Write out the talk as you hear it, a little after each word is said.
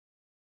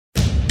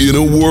In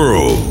a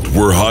world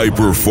where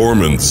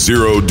high-performance,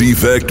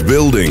 zero-defect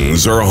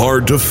buildings are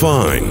hard to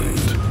find,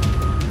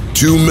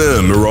 two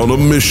men are on a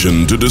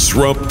mission to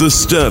disrupt the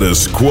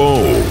status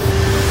quo.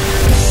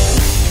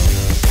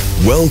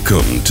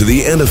 Welcome to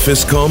the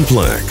Edifice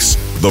Complex,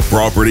 the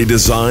property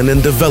design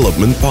and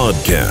development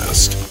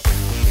podcast.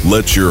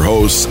 Let your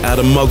hosts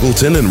Adam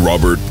Muggleton and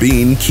Robert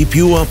Bean keep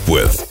you up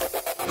with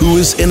who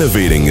is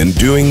innovating and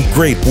doing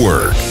great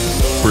work,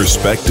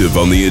 perspective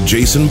on the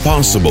adjacent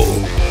possible,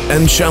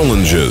 and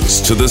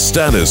challenges to the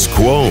status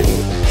quo.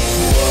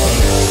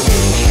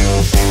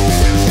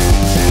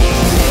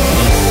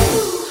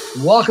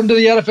 Welcome to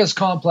the Edifice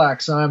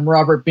Complex. I'm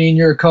Robert Bean,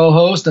 your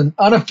co-host and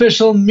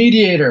unofficial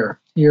mediator,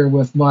 here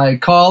with my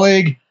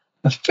colleague,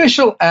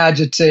 official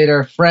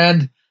agitator,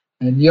 friend,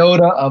 and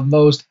Yoda of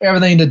most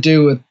everything to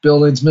do with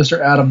buildings, Mr.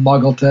 Adam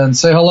Muggleton.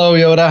 Say hello,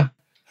 Yoda.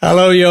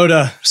 Hello,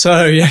 Yoda.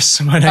 So, yes,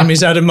 my name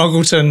is Adam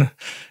Muggleton,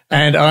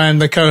 and I am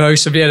the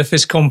co-host of the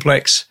Edifice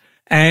Complex.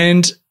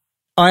 And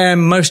I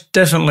am most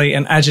definitely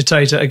an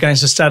agitator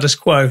against the status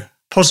quo,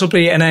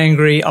 possibly an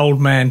angry old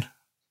man.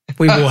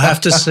 We will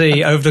have to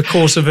see over the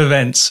course of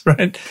events,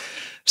 right?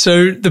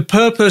 So the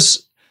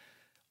purpose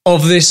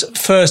of this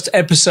first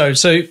episode.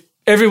 So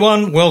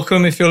everyone,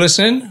 welcome if you're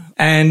listening.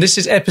 And this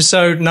is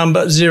episode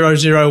number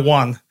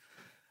 001.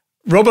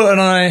 Robert and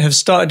I have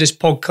started this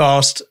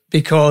podcast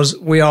because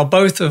we are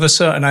both of a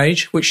certain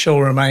age, which shall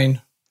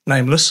remain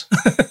nameless.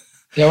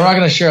 Yeah, we're not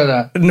going to share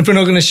that. We're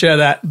not going to share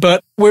that.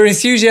 But we're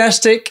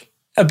enthusiastic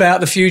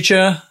about the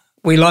future.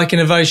 We like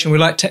innovation. We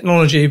like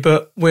technology.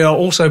 But we are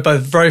also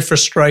both very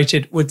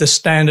frustrated with the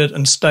standard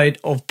and state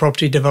of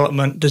property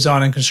development,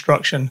 design and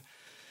construction.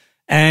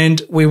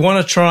 And we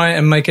want to try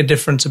and make a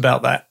difference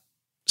about that.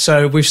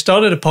 So we've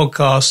started a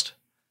podcast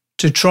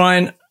to try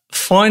and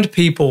find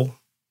people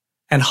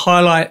and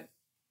highlight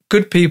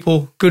good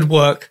people, good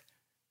work,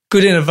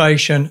 good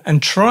innovation,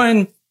 and try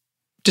and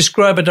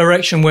describe a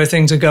direction where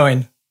things are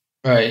going.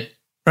 Right.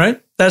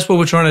 That's what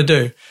we're trying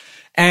to do.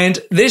 And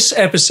this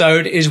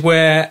episode is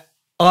where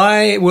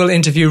I will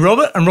interview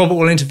Robert and Robert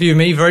will interview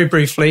me very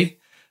briefly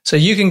so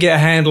you can get a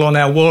handle on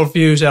our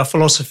worldviews, our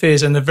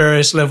philosophies, and the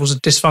various levels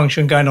of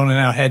dysfunction going on in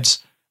our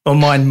heads, or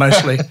mine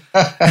mostly.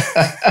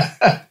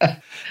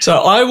 So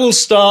I will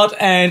start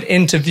and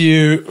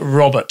interview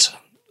Robert.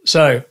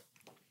 So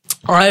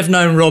I have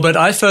known Robert.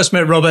 I first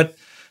met Robert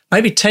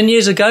maybe 10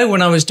 years ago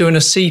when I was doing a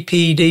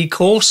CPD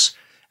course,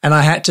 and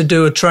I had to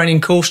do a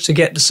training course to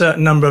get a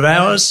certain number of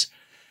hours.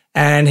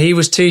 And he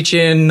was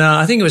teaching,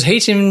 I think it was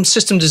heating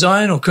system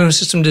design or cooling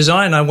system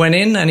design. I went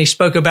in and he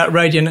spoke about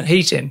radiant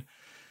heating,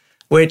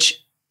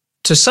 which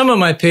to some of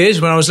my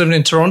peers when I was living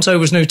in Toronto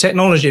was new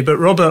technology. But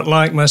Robert,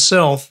 like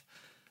myself,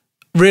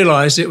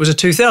 realized it was a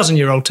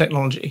 2,000-year-old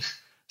technology.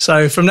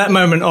 So from that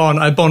moment on,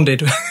 I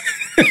bonded.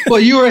 Well,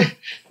 you were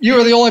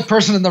the only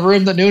person in the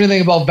room that knew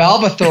anything about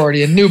valve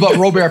authority and knew about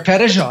Robert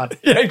Petitjean.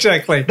 Yeah,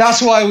 exactly.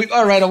 That's why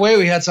right away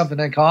we had something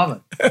in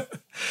common.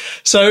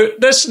 So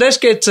let's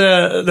get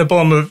to the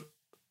bottom of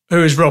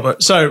who is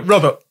Robert. So,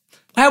 Robert,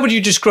 how would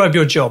you describe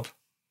your job?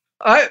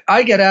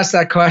 I get asked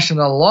that question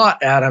a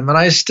lot, Adam, and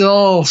I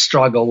still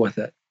struggle with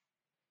it.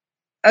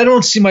 I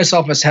don't see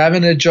myself as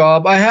having a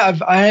job. I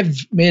have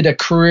made a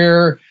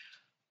career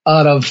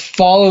out of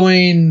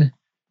following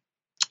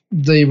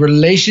the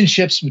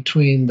relationships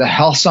between the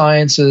health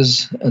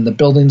sciences and the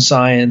building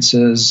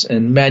sciences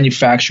and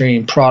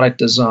manufacturing, product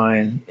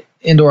design,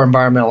 indoor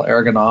environmental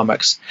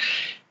ergonomics.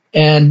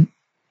 And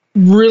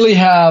really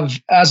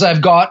have, as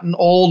I've gotten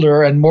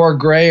older and more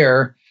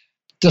grayer,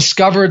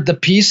 discovered the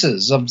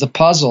pieces of the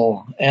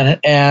puzzle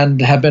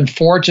and have been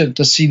fortunate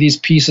to see these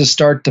pieces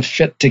start to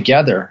fit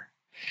together.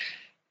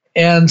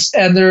 And so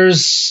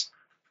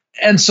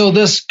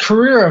this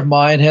career of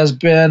mine has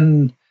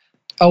been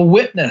a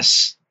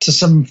witness to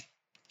some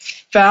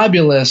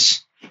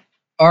fabulous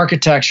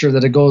architecture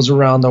that it goes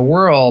around the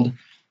world,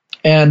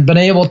 and been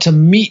able to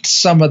meet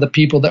some of the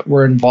people that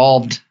were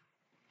involved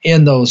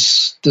in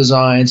those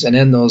designs and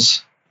in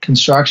those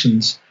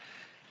constructions.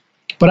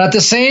 But at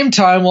the same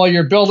time, while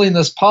you're building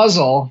this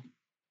puzzle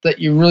that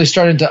you're really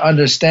starting to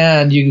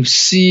understand, you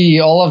see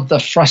all of the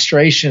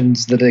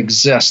frustrations that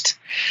exist,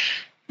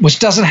 which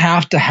doesn't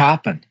have to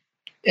happen.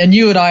 And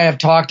you and I have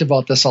talked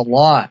about this a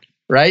lot,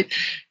 right?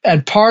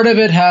 And part of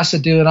it has to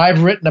do, and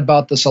I've written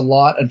about this a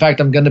lot. In fact,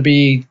 I'm going to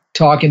be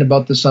talking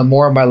about this on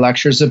more of my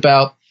lectures,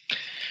 about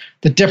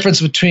the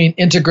difference between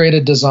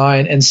integrated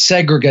design and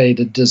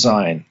segregated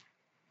design.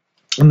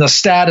 And the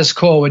status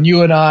quo, and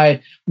you and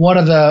I, one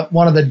of the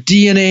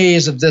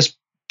DNAs of this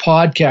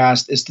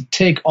podcast is to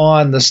take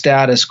on the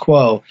status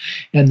quo.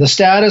 And the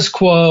status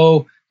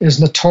quo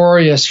is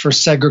notorious for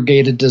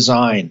segregated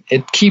design.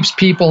 It keeps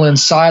people in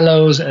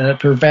silos and it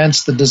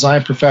prevents the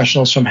design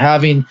professionals from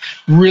having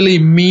really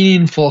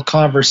meaningful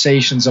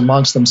conversations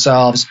amongst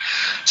themselves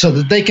so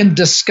that they can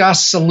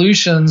discuss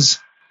solutions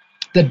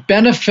that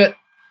benefit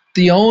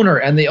the owner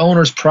and the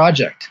owner's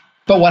project.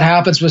 But what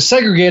happens with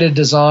segregated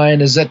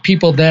design is that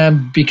people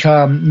then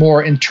become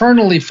more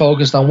internally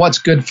focused on what's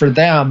good for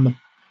them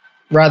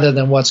rather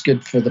than what's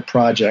good for the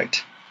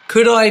project.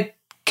 Could I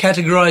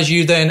categorize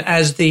you then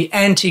as the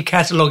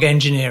anti-catalog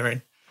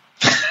engineering.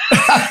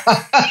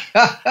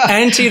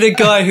 Anti the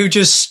guy who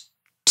just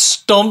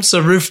stomps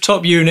a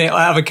rooftop unit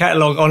out of a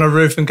catalog on a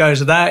roof and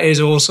goes, that is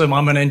awesome,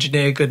 I'm an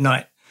engineer, good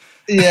night.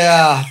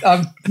 Yeah,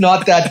 I'm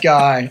not that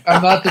guy.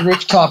 I'm not the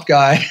rooftop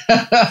guy.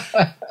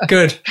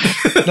 Good.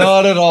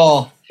 Not at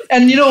all.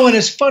 And and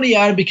it's funny,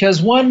 Adam,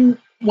 because when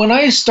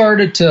I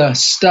started to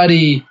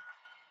study,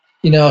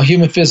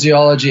 human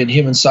physiology and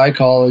human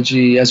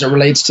psychology as it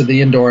relates to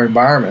the indoor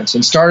environments,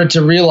 and started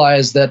to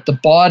realize that the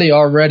body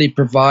already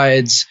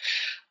provides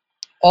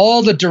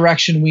all the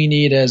direction we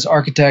need as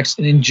architects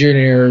and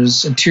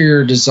engineers,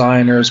 interior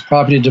designers,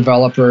 property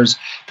developers.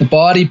 The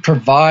body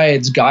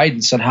provides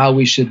guidance on how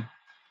we should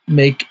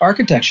make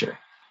architecture.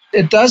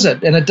 It does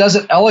it, and it does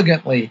it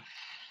elegantly.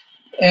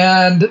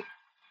 And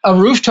a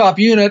rooftop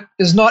unit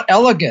is not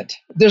elegant.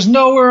 There's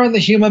nowhere on the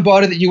human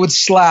body that you would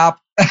slap.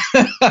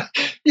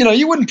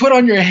 You wouldn't put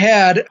on your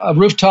head a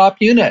rooftop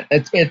unit.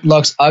 It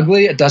looks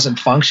ugly. It doesn't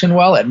function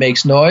well. It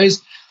makes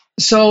noise.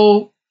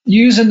 So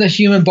using the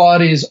human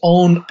body's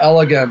own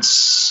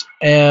elegance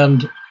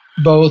and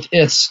both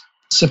its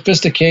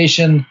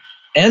sophistication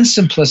and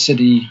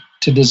simplicity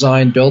to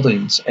design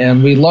buildings.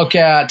 And we look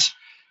at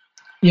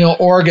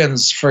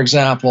organs, for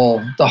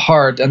example, the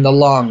heart and the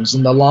lungs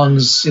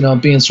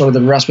being sort of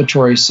the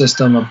respiratory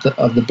system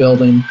of the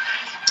building.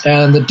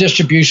 And the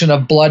distribution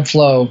of blood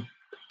flow,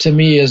 to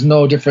me, is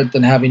no different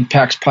than having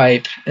PEX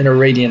pipe in a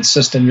radiant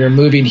system. You're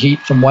moving heat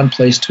from one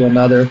place to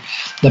another.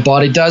 The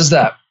body does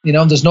that.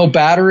 There's no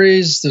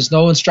batteries, there's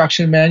no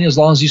instruction manual. As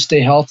long as you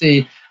stay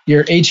healthy,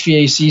 your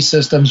HVAC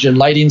systems, your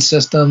lighting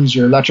systems,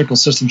 your electrical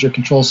systems, your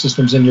control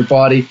systems in your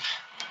body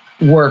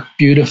work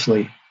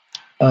beautifully.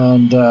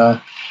 And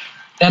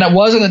it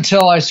wasn't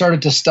until I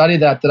started to study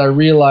that I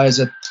realized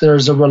that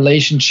there's a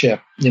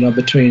relationship,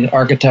 between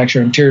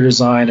architecture, interior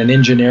design, and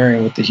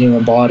engineering with the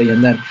human body,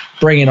 and then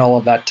bringing all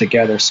of that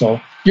together.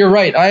 So you're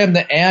right. I am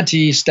the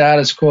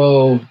anti-status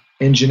quo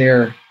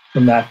engineer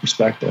from that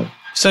perspective.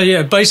 So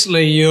yeah,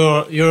 basically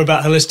you're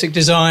about holistic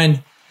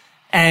design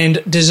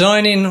and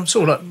designing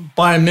sort of like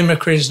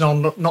biomimicry is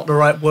not the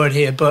right word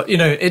here, but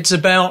it's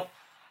about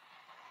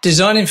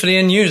designing for the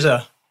end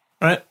user,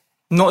 right?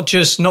 Not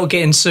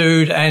getting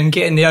sued and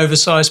getting the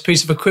oversized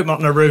piece of equipment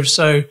on the roof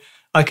so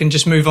I can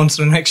just move on to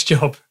the next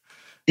job.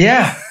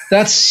 Yeah,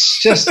 that's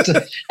just,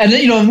 and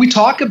and we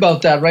talk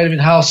about that, right? I mean,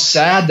 how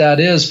sad that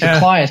is for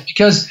clients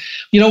because,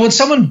 when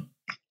someone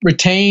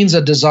retains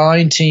a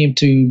design team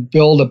to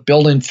build a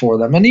building for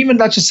them, and even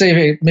let's just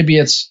say maybe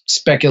it's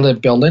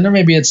speculative building or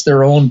maybe it's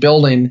their own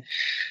building,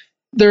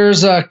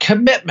 there's a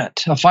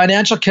commitment, a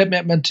financial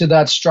commitment to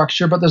that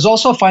structure, but there's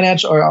also a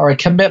financial or a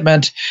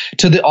commitment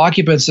to the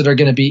occupants that are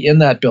going to be in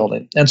that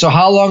building. And so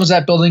how long is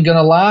that building going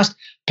to last?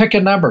 Pick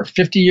a number,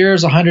 50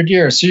 years, 100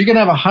 years. So you're going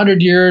to have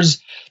 100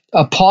 years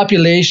of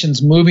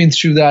populations moving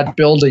through that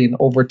building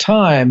over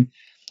time.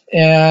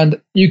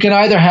 And you can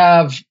either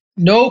have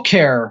no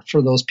care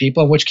for those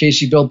people, in which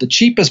case you build the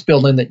cheapest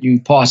building that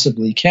you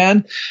possibly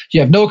can.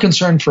 You have no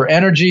concern for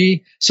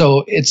energy,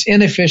 so it's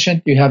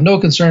inefficient. You have no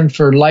concern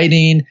for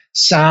lighting,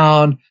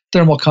 sound,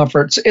 thermal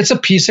comfort. It's a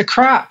piece of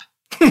crap,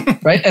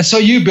 right? And so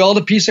you build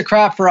a piece of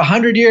crap for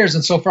 100 years.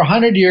 And so for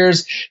 100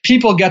 years,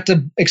 people get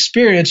to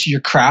experience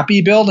your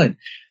crappy building.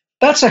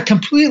 That's a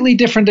completely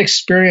different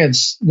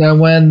experience than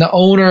when the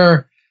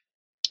owner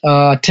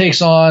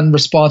takes on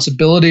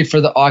responsibility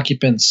for the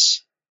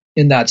occupants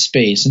in that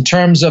space in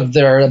terms of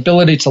their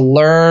ability to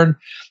learn,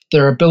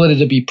 their ability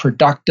to be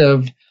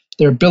productive,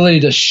 their ability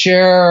to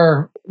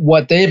share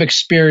what they've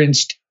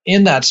experienced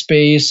in that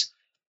space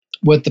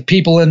with the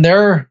people in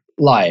their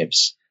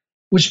lives,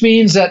 which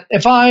means that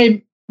if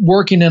I'm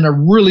working in a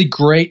really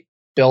great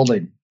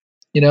building,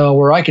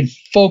 where I can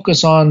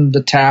focus on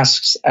the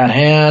tasks at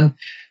hand,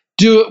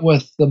 do it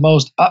with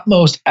the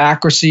utmost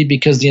accuracy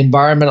because the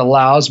environment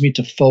allows me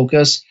to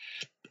focus,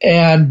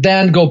 and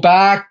then go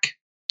back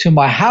to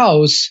my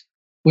house,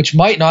 which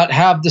might not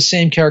have the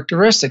same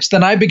characteristics,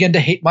 then I begin to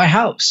hate my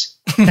house.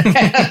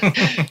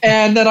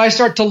 And then I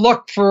start to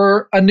look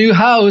for a new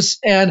house.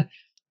 And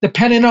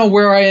depending on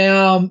where I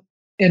am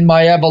in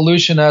my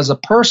evolution as a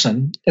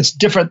person, it's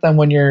different than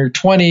when you're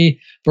 20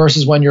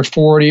 versus when you're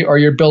 40 or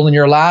you're building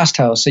your last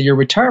house, say your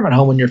retirement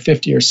home when you're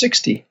 50 or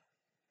 60.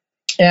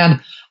 And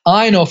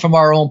I know from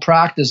our own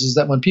practices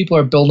that when people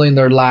are building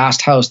their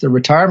last house, their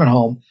retirement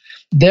home,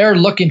 they're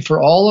looking for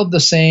all of the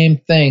same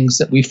things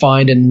that we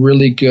find in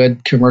really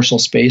good commercial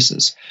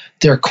spaces.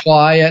 They're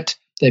quiet.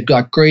 They've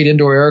got great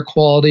indoor air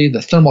quality.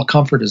 The thermal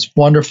comfort is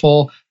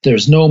wonderful.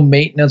 There's no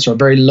maintenance or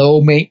very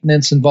low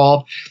maintenance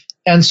involved.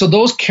 And so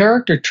those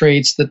character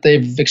traits that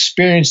they've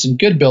experienced in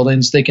good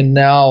buildings, they can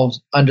now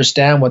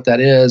understand what that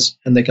is,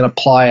 and they can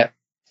apply it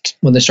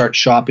when they start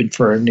shopping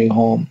for a new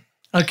home.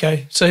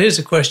 Okay, so here's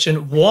a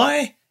question.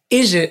 Why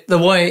is it the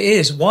way it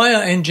is? Why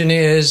are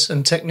engineers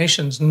and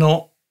technicians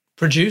not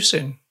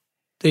producing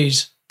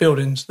these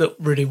buildings that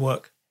really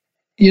work?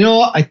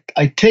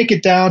 I take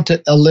it down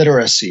to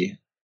illiteracy.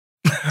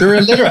 They're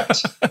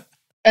illiterate.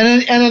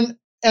 and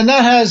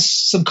that has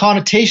some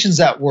connotations,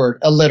 that word,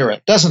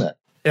 illiterate, doesn't it?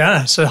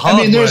 Yeah, it's a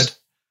hard word.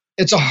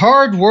 It's a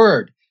hard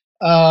word.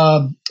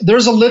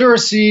 There's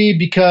illiteracy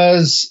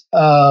because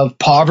of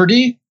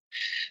poverty.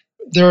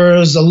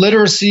 There's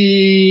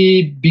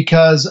illiteracy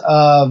because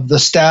of the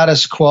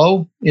status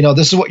quo.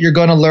 This is what you're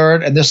going to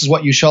learn, and this is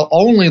what you shall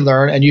only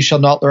learn, and you shall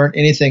not learn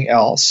anything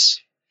else.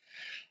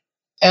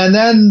 And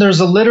then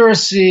there's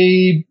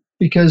illiteracy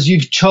because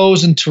you've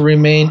chosen to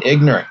remain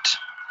ignorant.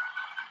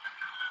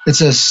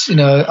 It's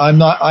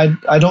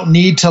I don't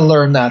need to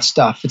learn that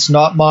stuff. It's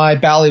not my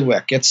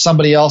ballywick. It's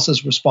somebody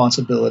else's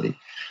responsibility.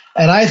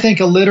 And I think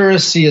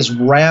illiteracy is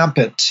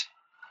rampant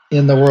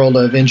in the world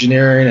of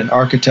engineering and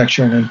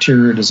architecture and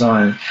interior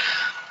design.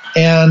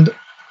 And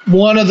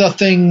one of the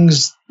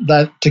things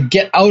that to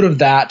get out of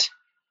that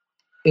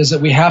is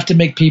that we have to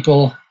make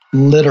people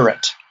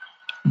literate.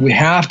 We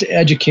have to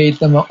educate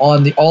them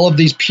on all of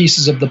these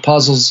pieces of the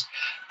puzzles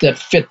that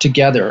fit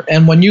together.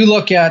 And when you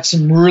look at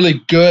some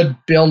really good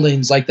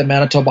buildings like the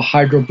Manitoba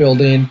Hydro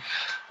building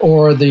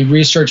or the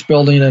research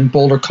building in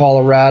Boulder,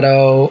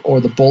 Colorado,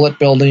 or the Bullitt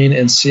building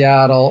in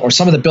Seattle, or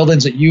some of the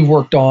buildings that you've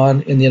worked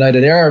on in the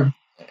United Arab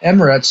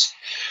Emirates,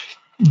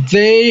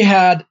 they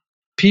had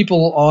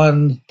people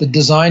on the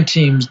design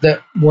teams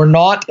that were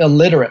not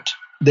illiterate.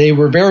 They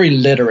were very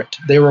literate.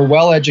 They were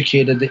well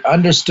educated. They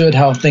understood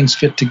how things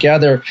fit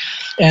together.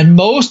 And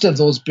most of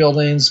those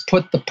buildings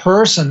put the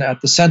person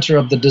at the center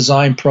of the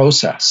design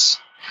process.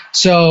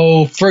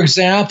 So, for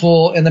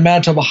example, in the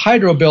Manitoba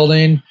Hydro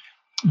building,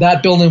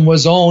 that building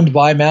was owned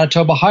by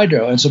Manitoba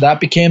Hydro. And so that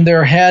became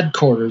their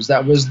headquarters.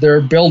 That was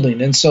their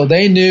building. And so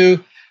they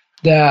knew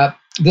that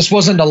this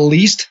wasn't a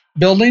leased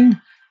building.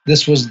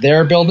 This was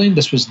their building.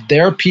 This was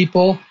their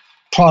people.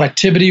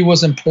 Productivity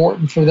was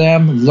important for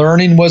them.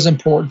 Learning was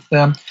important for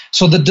them.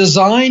 So the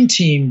design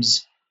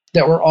teams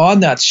that were on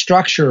that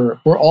structure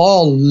were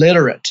all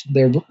literate.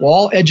 They were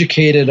all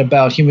educated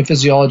about human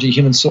physiology,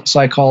 human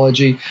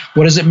psychology.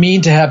 What does it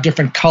mean to have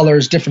different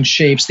colors, different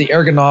shapes, the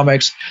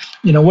ergonomics?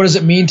 What does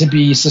it mean to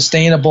be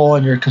sustainable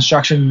in your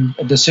construction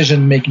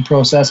decision-making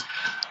process?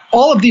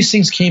 All of these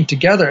things came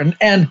together.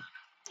 And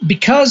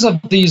because of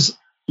these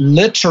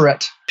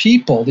literate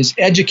people, these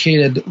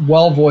educated,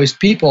 well-voiced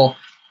people,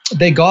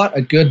 they got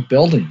a good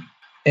building.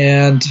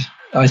 And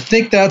I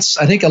think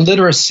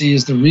illiteracy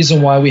is the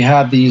reason why we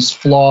have these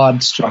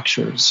flawed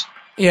structures.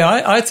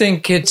 Yeah, I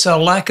think it's a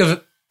lack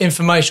of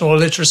information or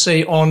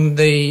literacy on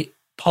the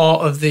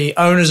part of the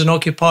owners and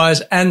occupiers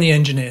and the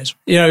engineers.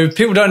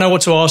 People don't know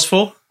what to ask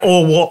for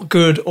or what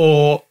good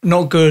or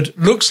not good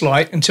looks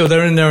like until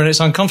they're in there and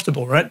it's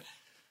uncomfortable, right?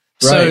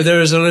 So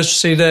there is a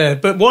literacy there.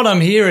 But what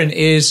I'm hearing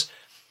is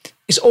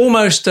it's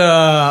almost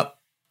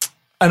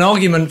an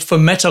argument for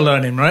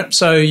meta-learning, right?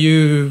 So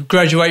you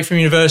graduate from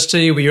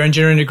university with your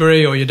engineering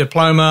degree or your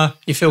diploma,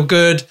 you feel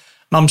good,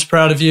 mum's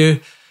proud of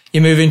you,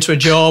 you move into a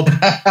job,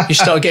 you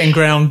start getting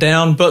ground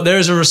down, but there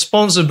is a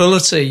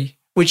responsibility,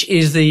 which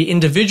is the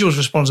individual's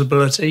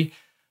responsibility,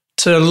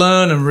 to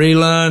learn and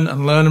relearn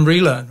and learn and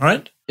relearn,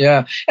 right?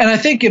 Yeah, and I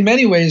think in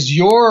many ways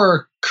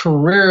your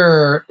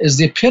career is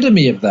the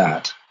epitome of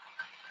that.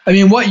 I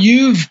mean, what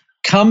you've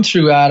come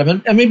through,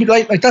 Adam, and maybe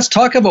like let's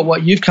talk about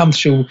what you've come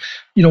through,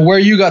 where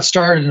you got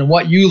started and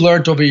what you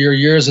learned over your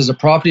years as a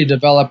property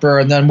developer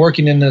and then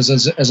working in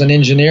as an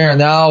engineer and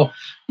now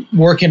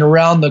working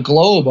around the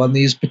globe on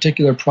these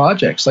particular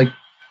projects. Like,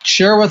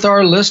 share with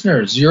our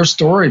listeners your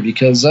story,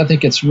 because I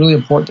think it's really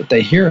important that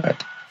they hear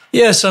it.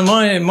 Yeah, so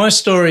my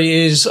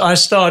story is I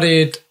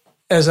started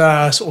as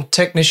a sort of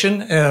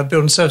technician,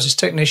 building services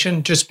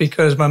technician, just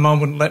because my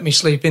mum wouldn't let me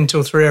sleep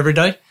until 3 every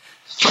day.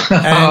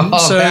 And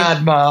so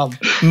bad mom.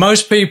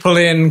 Most people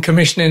in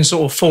commissioning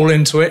sort of fall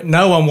into it.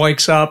 No one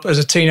wakes up as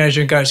a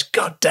teenager and goes,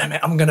 God damn it,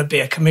 I'm going to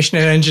be a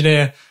commissioning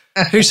engineer.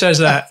 Who says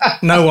that?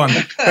 No one.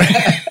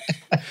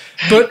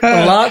 But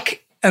luck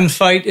and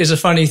fate is a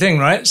funny thing,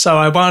 right? So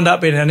I wound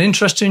up in an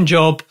interesting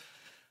job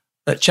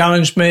that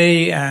challenged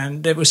me,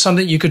 and it was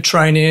something you could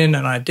train in,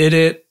 and I did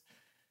it.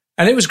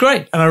 And it was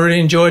great, and I really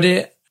enjoyed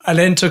it. I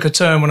then took a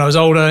turn when I was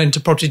older into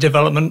property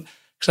development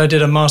because I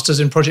did a master's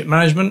in project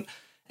management.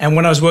 And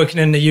when I was working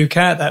in the UK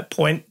at that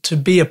point, to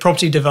be a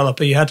property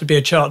developer, you had to be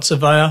a chartered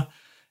surveyor,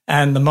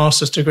 and the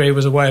master's degree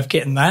was a way of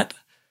getting that.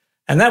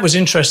 And that was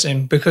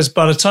interesting because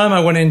by the time I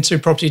went into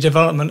property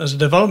development as a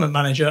development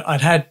manager,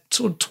 I'd had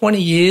sort of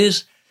 20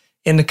 years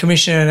in the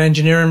commissioning and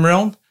engineering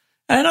realm.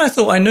 And I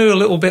thought I knew a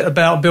little bit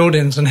about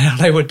buildings and how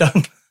they were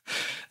done.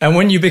 And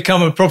when you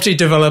become a property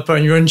developer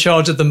and you're in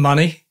charge of the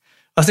money,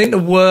 I think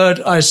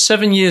I had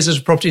 7 years as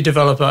a property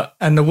developer,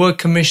 and the word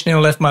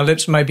commissioning left my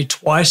lips maybe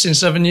twice in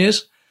 7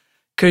 years.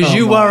 Because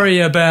you worry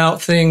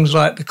about things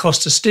like the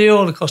cost of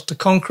steel, the cost of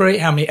concrete,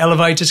 how many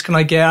elevators can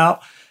I get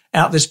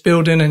out this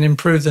building and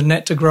improve the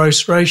net to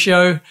gross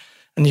ratio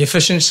and the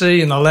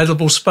efficiency and the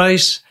lettable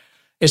space.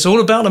 It's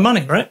all about the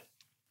money, right?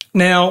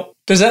 Now,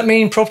 does that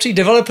mean property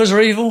developers are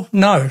evil?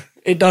 No,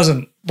 it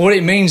doesn't. What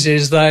it means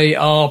is they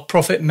are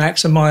profit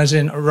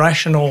maximizing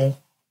rational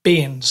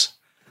beings.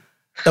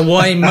 The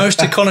way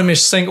most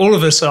economists think all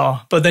of us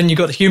are, but then you've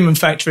got the human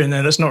factor in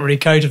there that's not really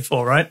catered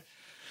for, right?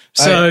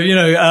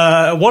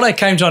 So, what I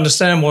came to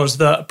understand was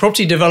that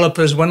property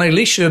developers, when they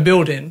lease you a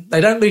building,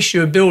 they don't lease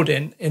you a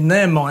building. In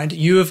their mind,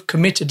 you have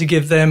committed to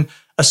give them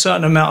a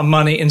certain amount of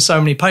money in so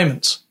many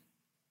payments.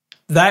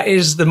 That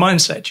is the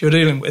mindset you're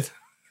dealing with.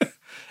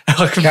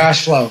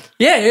 Cash flow.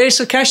 Yeah, it's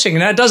a cash thing.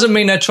 And that doesn't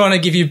mean they're trying to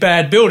give you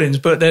bad buildings,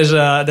 but there's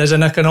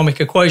an economic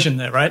equation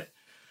there, right?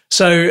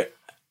 So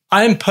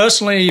I am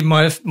personally,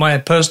 my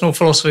personal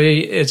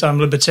philosophy is I'm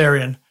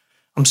libertarian.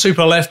 I'm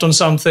super left on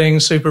some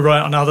things, super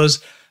right on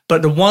others.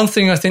 But the one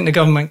thing I think the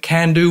government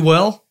can do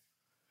well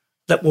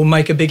that will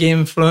make a big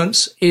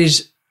influence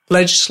is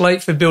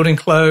legislate for building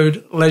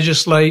code,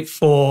 legislate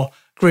for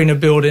greener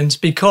buildings,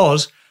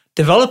 because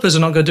developers are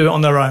not going to do it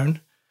on their own.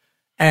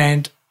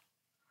 And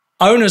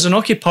owners and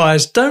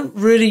occupiers don't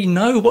really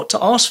know what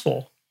to ask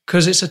for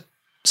because it's a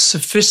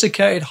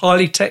sophisticated,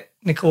 highly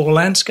technical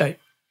landscape,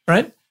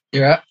 right?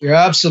 You're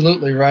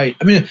absolutely right.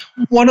 I mean,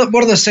 one of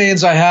the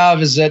sayings I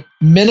have is that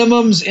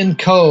minimums in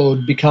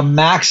code become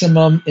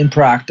maximum in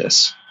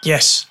practice.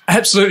 Yes,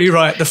 absolutely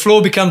right. The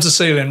floor becomes a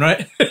ceiling,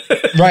 right?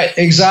 Right,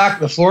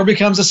 exactly. The floor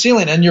becomes a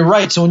ceiling. And you're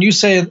right. So when you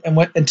say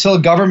until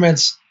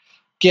governments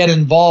get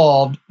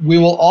involved, we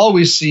will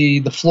always see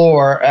the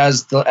floor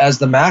as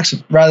the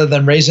maximum rather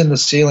than raising the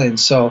ceiling.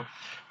 So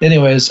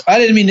anyways, I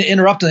didn't mean to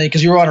interrupt anything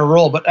because you were on a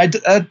roll, but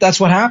that's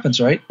what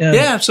happens, right? Yeah,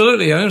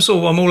 absolutely. I'm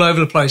all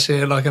over the place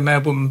here like a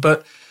mad woman,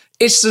 but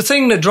it's the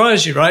thing that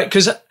drives you, right?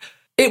 Because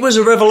it was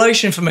a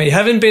revelation for me.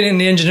 Having been in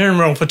the engineering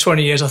realm for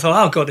 20 years, I thought,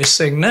 I've got this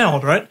thing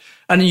nailed, right?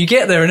 And then you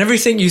get there and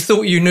everything you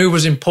thought you knew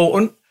was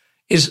important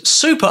is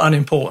super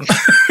unimportant.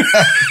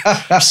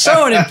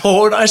 So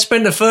unimportant. I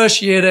spent the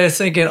first year there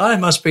thinking, I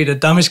must be the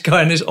dumbest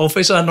guy in this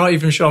office. I'm not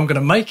even sure I'm going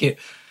to make it.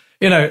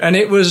 And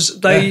it was,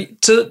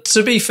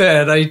 to be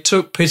fair, they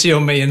took pity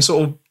on me and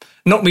sort of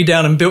knocked me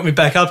down and built me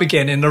back up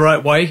again in the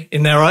right way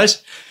in their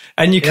eyes.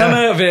 And you come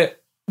out of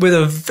it with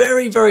a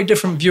very, very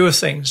different view of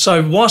things.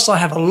 So whilst I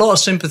have a lot of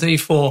sympathy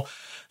for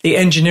the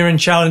engineering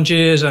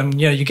challenges and,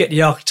 you get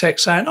the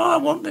architect saying, I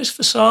want this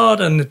facade,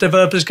 and the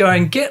developers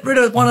going, get rid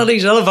of one of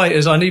these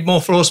elevators. I need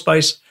more floor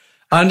space.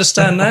 I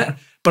understand that.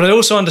 But I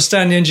also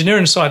understand the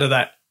engineering side of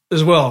that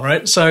as well,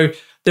 right? So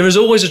there is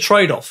always a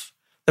trade-off.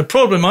 The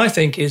problem, I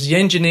think, is the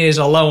engineers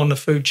are low on the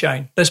food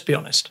chain. Let's be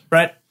honest,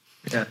 right?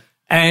 Yeah.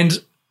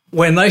 And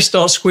when they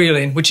start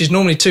squealing, which is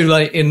normally too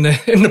late in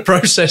the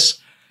process,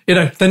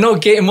 they're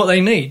not getting what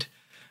they need.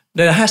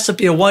 There has to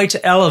be a way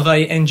to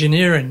elevate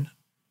engineering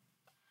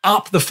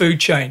up the food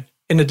chain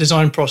in the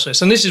design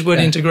process. And this is where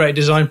the integrated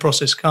design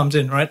process comes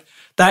in, right?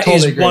 That totally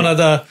is agree. One of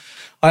the,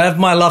 I have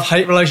my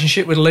love-hate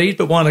relationship with LEED,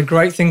 but one of the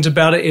great things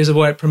about it is the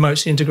way it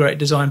promotes the integrated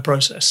design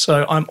process.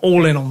 So I'm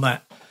all in on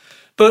that.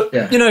 But,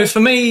 for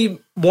me,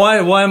 why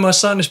am I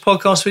starting this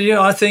podcast with you?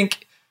 I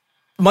think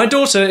my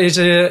daughter is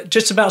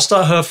just about to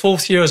start her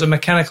 4th year as a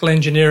mechanical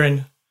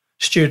engineering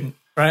student,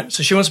 right?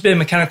 So she wants to be a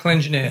mechanical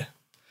engineer.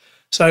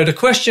 So the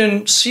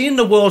question, seeing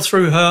the world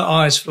through her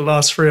eyes for the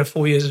last 3 or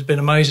 4 years has been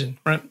amazing,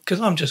 right? Because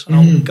I'm just an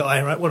old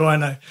guy, right? What do I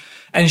know?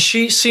 And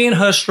seeing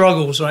her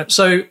struggles, right?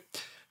 So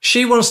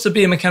she wants to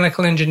be a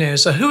mechanical engineer.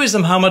 So who is the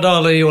Muhammad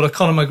Ali or the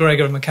Conor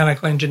McGregor of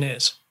mechanical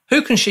engineers?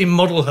 Who can she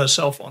model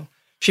herself on?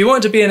 She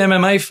wanted to be an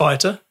MMA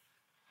fighter.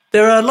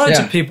 There are loads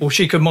of people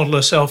she could model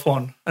herself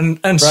on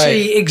and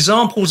see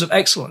examples of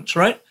excellence,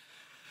 right?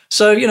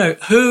 So,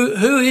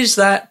 who is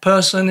that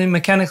person in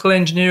mechanical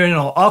engineering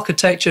or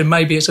architecture?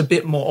 Maybe it's a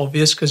bit more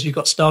obvious because you've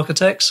got star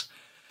architects.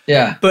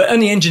 Yeah. But in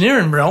the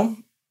engineering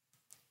realm,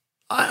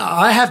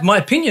 I have my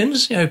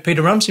opinions.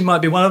 Peter Rumsey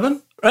might be one of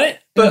them, right?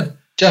 But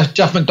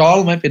Jeff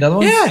McDonald might be another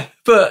one. Yeah,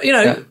 but,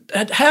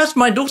 how's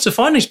my daughter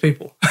find these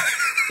people?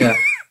 Yeah.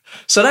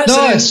 So that's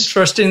an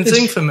interesting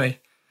thing for me.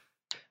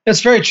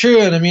 It's very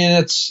true, and I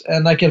mean,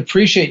 and I can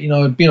appreciate,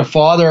 being a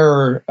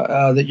father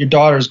that your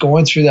daughter is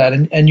going through that,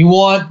 and you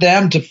want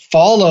them to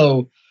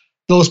follow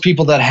those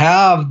people that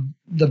have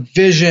the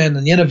vision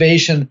and the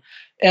innovation,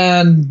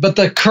 but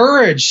the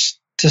courage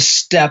to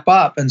step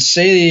up and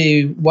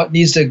say what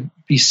needs to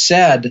be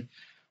said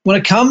when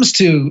it comes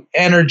to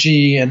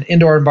energy and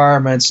indoor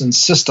environments and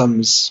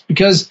systems,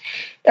 because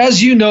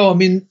as you know, I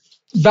mean,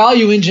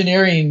 value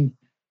engineering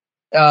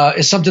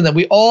is something that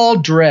we all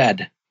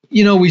dread.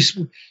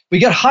 We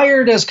get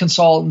hired as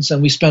consultants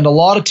and we spend a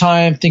lot of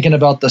time thinking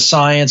about the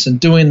science and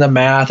doing the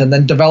math and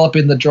then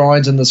developing the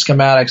drawings and the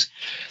schematics.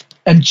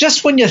 And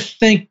just when you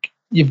think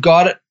you've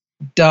got it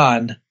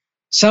done,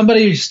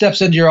 somebody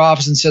steps into your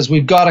office and says,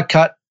 we've got to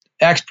cut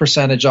X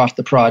percentage off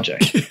the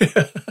project.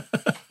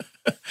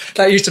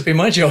 That used to be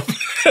my job.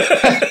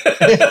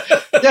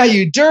 Yeah,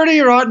 you dirty,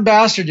 rotten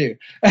bastard, you.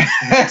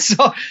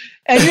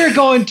 And you're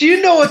going, do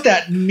you know what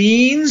that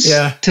means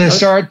to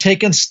start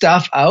taking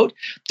stuff out?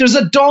 There's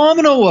a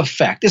domino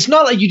effect. It's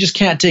not like you just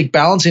can't take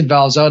balancing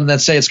valves out and then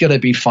say it's going to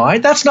be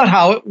fine. That's not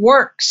how it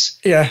works.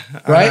 Yeah.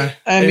 Right?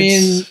 I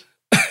mean,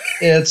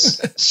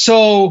 it's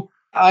so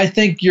I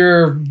think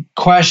your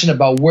question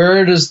about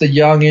where does the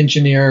young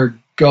engineer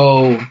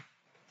go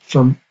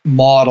for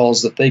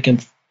models that they can,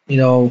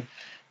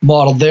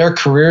 model their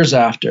careers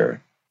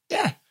after.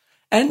 Yeah.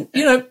 And,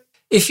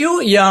 if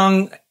you're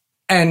young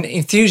and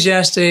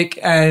enthusiastic.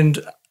 And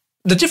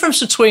the difference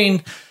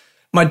between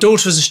my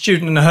daughter as a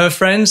student and her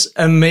friends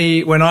and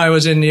me when I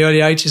was in the early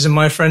 80s and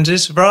my friends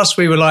is, for us,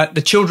 we were like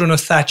the children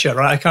of Thatcher,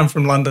 right? I come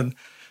from London.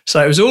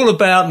 So it was all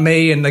about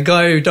me and the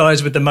guy who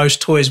dies with the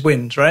most toys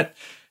wins, right?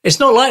 It's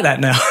not like that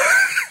now.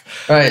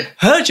 Right.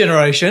 Her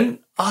generation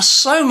are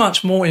so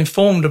much more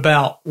informed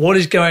about what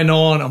is going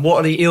on and what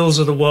are the ills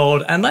of the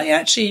world. And they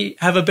actually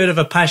have a bit of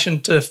a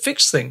passion to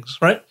fix things,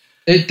 right?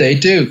 They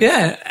do.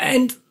 Yeah.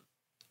 And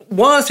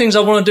one of the things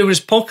I want to do with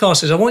this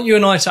podcast is I want you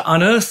and I to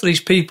unearth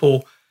these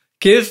people,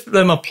 give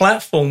them a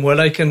platform where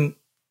they can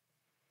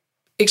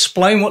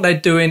explain what they're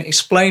doing,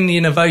 explain the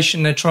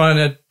innovation they're trying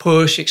to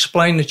push,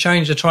 explain the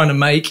change they're trying to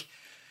make,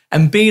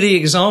 and be the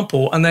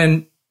example. And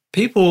then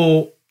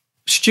people,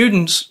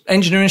 students,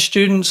 engineering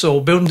students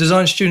or building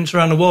design students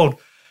around the world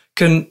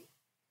can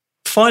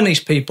find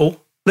these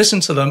people, listen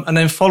to them, and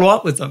then follow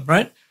up with them,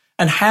 right?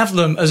 And have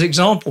them as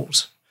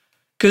examples.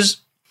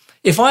 Because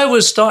if I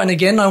was starting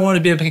again, I want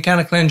to be a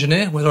mechanical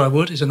engineer. Whether I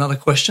would is another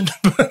question.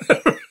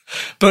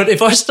 But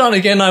if I start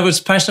again, I was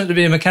passionate to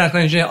be a mechanical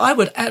engineer, I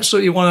would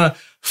absolutely want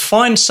to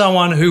find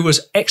someone who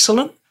was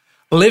excellent,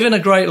 living a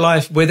great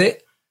life with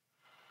it,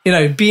 you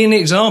know, be an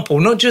example,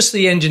 not just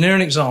the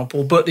engineering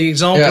example, but the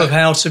example of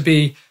how to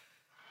be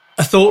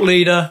a thought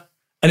leader,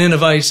 an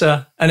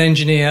innovator, an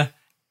engineer,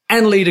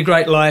 and lead a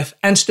great life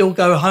and still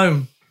go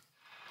home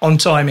on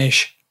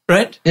time-ish,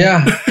 right?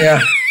 Yeah.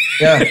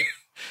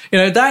 You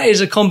know, that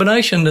is a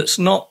combination that's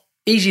not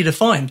easy to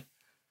find.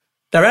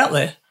 They're out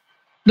there.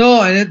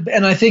 No,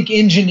 and I think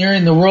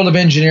engineering, the world of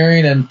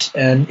engineering and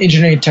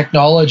engineering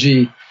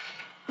technology,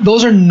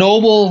 those are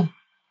noble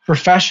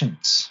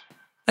professions.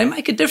 They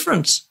make a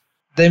difference.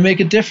 They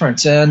make a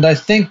difference. And I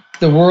think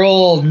the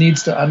world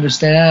needs to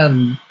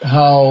understand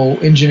how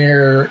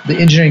the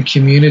engineering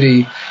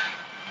community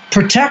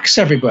protects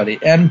everybody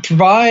and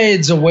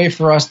provides a way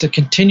for us to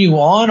continue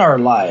on our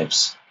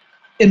lives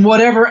in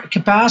whatever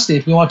capacity.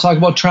 If we want to talk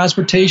about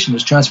transportation,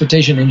 there's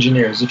transportation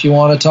engineers. If you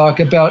want to talk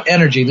about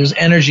energy, there's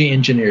energy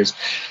engineers.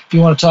 If you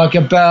want to talk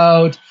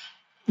about,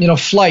 you know,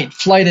 flight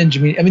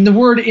engineer. I mean, the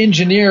word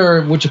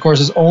engineer, which of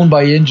course is owned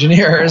by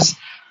engineers,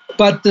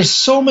 but there's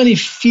so many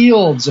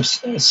fields of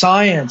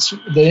science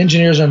that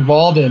engineers are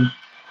involved in,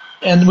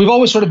 and we've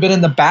always sort of been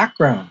in the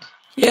background.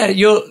 Yeah,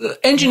 your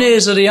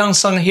engineers are the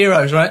unsung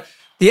heroes, right?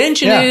 The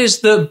engineers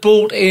that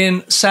brought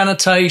in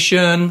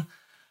sanitation,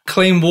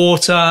 clean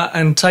water,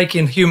 and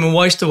taking human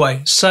waste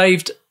away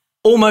saved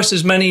almost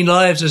as many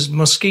lives as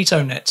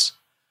mosquito nets.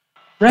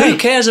 Right. Who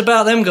cares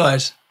about them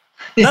guys?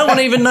 No one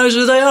even knows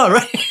who they are,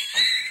 right?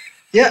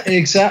 Yeah,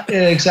 exactly.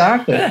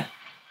 Yeah.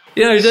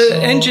 You know, the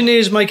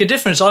engineers make a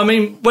difference. I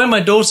mean, when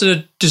my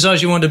daughter decided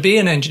she wanted to be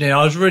an engineer,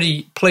 I was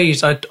really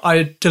pleased.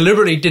 I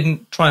deliberately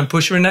didn't try and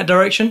push her in that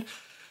direction.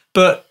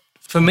 But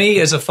for me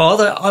as a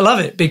father, I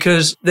love it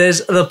because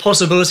there's the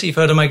possibility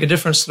for her to make a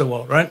difference to the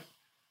world, right?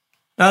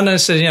 Not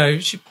necessarily, you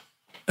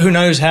know, who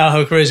knows how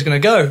her career is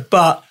going to go,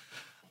 but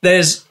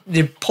there's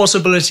the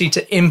possibility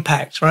to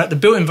impact, right? The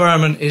built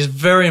environment is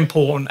very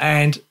important,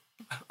 and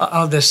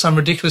there's some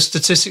ridiculous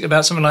statistic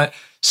about something like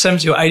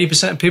 70 or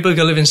 80% of people are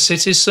going to live in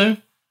cities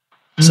soon.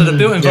 So the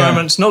built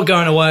environment's not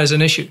going away as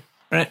an issue,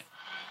 right?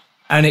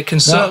 And it can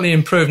certainly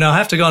improve. Now, I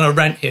have to go on a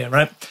rant here,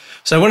 right?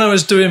 So when I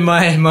was doing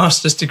my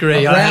master's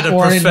degree, I had a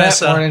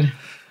professor,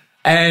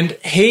 and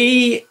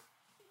he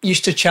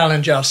used to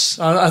challenge us.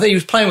 I think he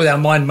was playing with our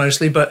mind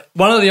mostly, but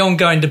one of the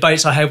ongoing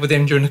debates I had with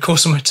him during the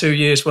course of my 2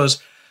 years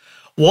was,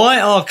 why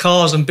are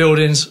cars and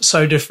buildings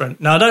so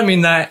different? Now, I don't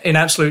mean that in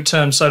absolute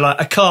terms. So like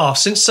a car,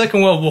 since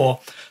Second World War,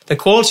 the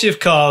quality of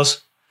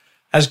cars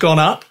has gone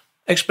up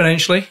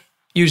exponentially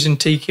using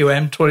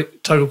TQM,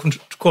 Total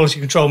Quality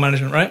Control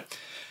Management, right?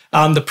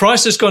 The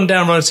price has gone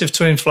down relative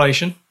to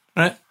inflation,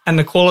 right? And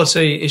the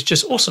quality is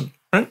just awesome,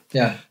 right?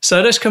 Yeah.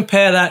 So let's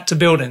compare that to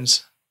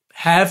buildings.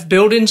 Have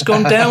buildings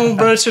gone down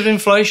relative to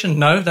inflation?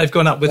 No, they've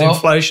gone up with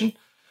inflation,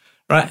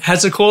 right?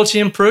 Has the quality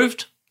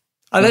improved?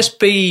 Let's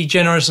be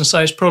generous and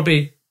say it's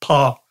probably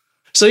par.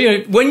 So, you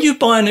know, when you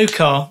buy a new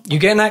car, you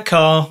get in that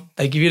car,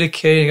 they give you the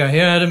key, you go,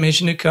 here, Adam,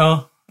 here's your new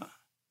car.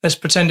 Let's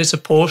pretend it's a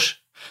Porsche,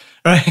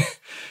 right?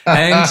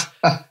 And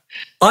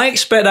I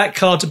expect that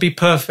car to be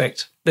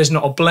perfect. There's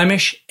not a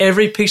blemish.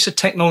 Every piece of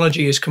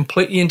technology is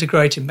completely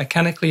integrated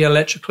mechanically,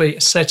 electrically,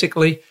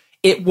 aesthetically.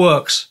 It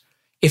works.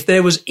 If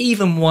there was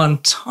even one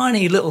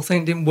tiny little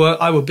thing that didn't work,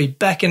 I would be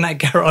back in that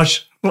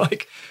garage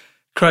like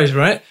crazy,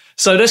 right?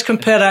 So let's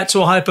compare that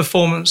to a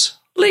high-performance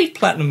LEED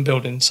Platinum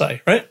building,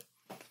 say, right?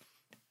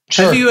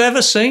 Sure. Have you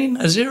ever seen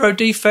a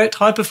zero-defect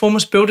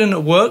high-performance building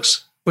that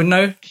works with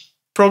no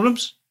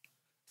problems?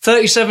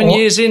 37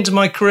 years into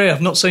my career,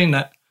 I've not seen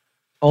that.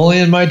 Only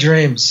in my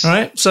dreams.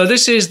 Right? So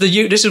this is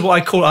what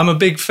I call, I'm a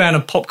big fan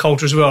of pop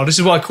culture as well. This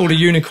is what I call a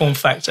unicorn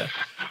factor.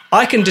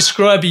 I can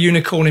describe a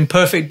unicorn in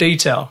perfect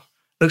detail.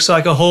 Looks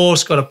like a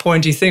horse, got a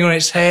pointy thing on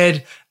its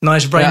head,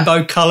 nice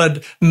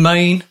rainbow-coloured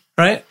mane,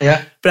 right?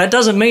 Yeah. But that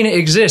doesn't mean it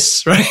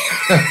exists, right?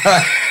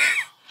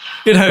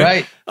 You know,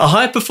 right. A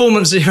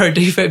high-performance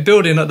zero-defect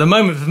building at the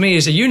moment for me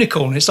is a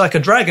unicorn. It's like a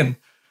dragon.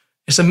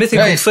 It's a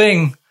mythical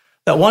thing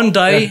that one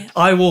day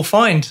I will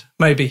find,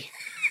 maybe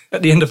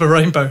at the end of a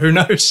rainbow, who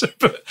knows?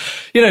 But,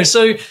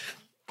 so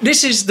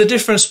this is the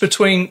difference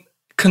between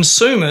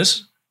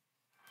consumers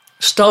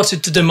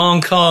started to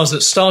demand cars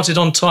that started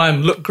on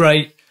time, look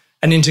great,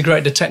 and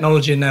integrate the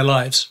technology in their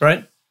lives,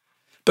 right?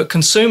 But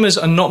consumers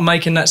are not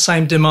making that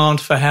same demand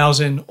for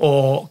housing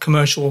or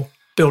commercial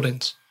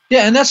buildings.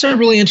 Yeah, and that's a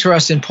really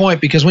interesting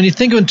point, because when you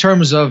think in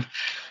terms of,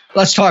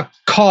 let's talk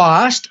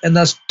cost and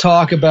let's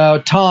talk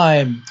about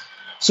time.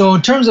 So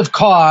in terms of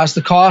cost,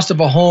 the cost of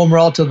a home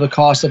relative to the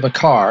cost of a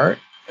car,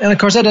 and of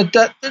course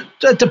that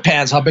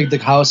depends how big the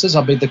house is,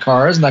 how big the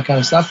car is, and that kind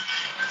of stuff.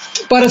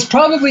 But it's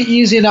probably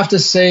easy enough to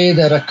say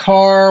that a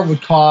car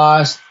would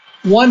cost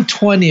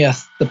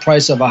 1/20th the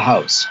price of a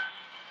house.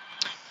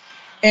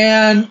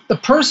 And the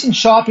person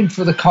shopping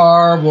for the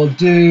car will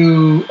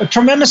do a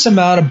tremendous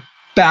amount of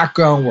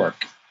background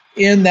work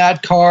in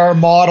that car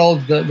model,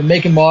 the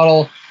make and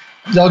model.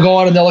 They'll go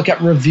on and they'll look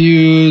at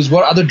reviews,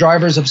 what other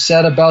drivers have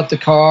said about the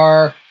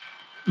car.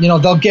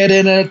 They'll get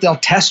in it, they'll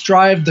test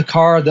drive the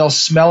car, they'll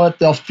smell it,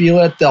 they'll feel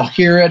it, they'll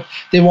hear it.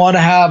 They want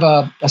to have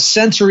a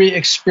sensory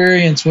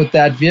experience with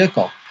that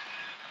vehicle.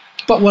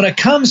 But when it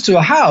comes to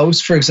a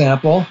house, for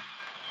example,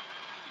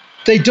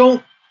 they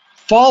don't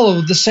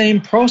follow the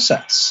same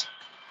process.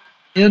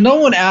 No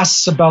one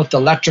asks about the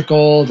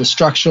electrical, the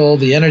structural,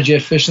 the energy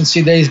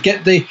efficiency.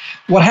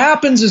 What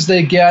happens is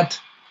they get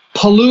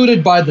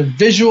polluted by the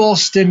visual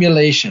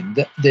stimulation,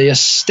 the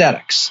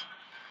aesthetics.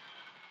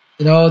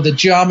 The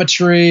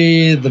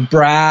geometry, the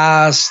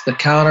brass, the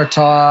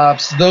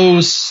countertops,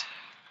 those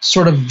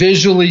sort of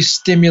visually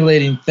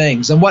stimulating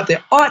things. And what they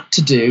ought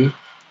to do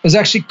is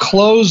actually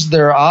close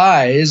their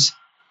eyes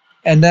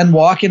and then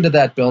walk into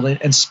that building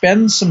and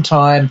spend some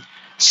time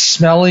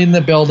smelling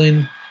the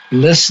building,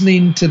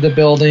 listening to the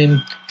building,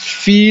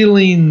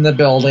 feeling the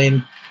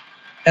building,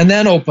 and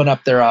then open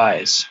up their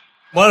eyes.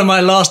 One of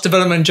my last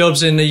development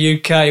jobs in the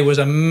UK was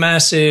a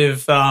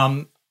massive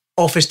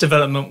office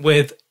development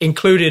with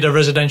included a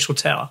residential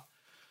tower.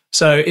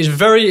 So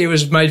it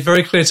was made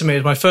very clear to me. It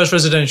was my first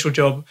residential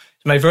job. It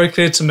was made very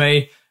clear to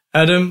me,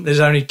 Adam,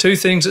 there's only two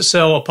things that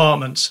sell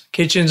apartments: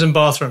 kitchens and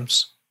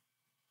bathrooms.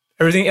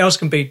 Everything else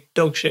can be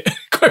dog shit,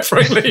 quite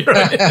frankly.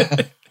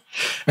 Right?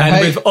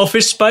 And with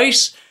office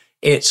space,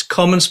 it's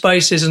common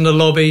spaces in the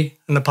lobby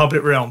and the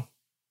public realm.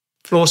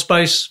 Floor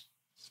space,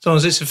 as long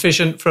as it's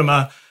efficient from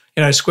a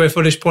square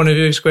footage point of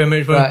view, square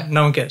meter point of view,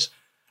 no one cares.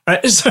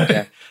 Right?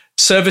 So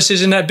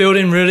services in that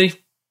building, really,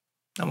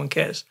 no one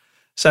cares.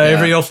 So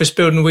every office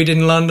building we did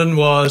in London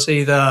was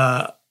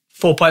either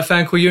 4-pipe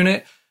fan coil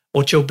unit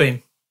or chill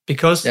beam,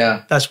 because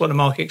that's what the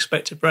market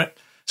expected, right?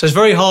 So it's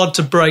very hard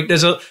to break.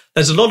 There's a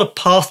lot of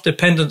path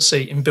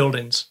dependency in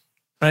buildings,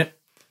 right?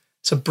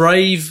 It's a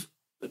brave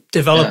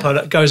developer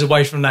that goes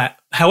away from that.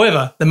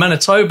 However, the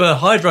Manitoba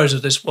Hydros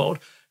of this world,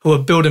 who are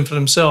building for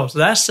themselves,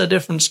 that's a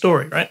different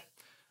story, right?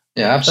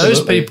 Yeah, absolutely.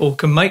 Those people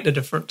can make the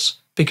difference,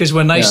 because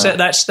when they set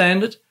that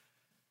standard,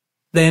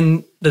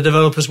 then the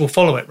developers will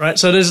follow it, right?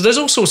 So there's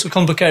all sorts of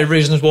complicated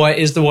reasons why it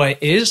is the way it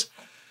is.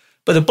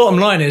 But the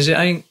bottom line is it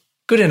ain't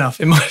good enough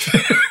in my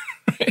view.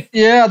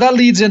 Yeah, that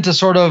leads into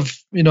sort of,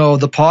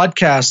 the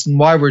podcast and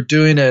why we're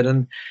doing it.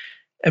 And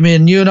I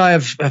mean, you and I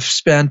have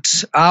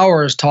spent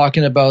hours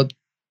talking about,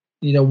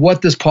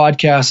 what this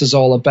podcast is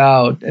all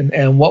about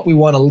and what we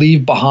want to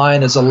leave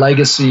behind as a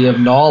legacy of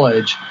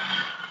knowledge.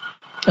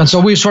 And so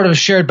we've sort of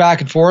shared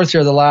back and forth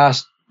here the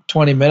last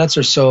 20 minutes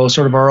or so,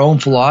 sort of our own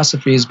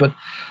philosophies. But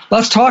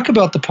let's talk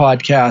about the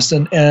podcast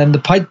and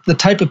the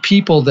type of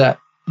people that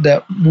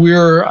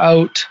we're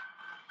out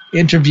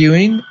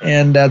interviewing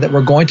and that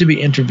we're going to be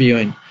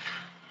interviewing.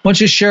 Why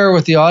don't you share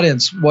with the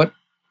audience what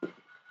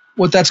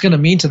that's going to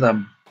mean to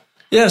them?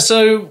 Yeah,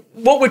 so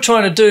what we're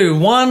trying to do,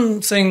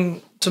 one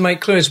thing to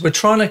make clear is we're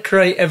trying to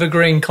create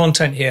evergreen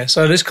content here.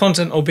 So this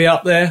content will be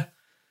up there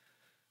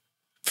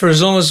for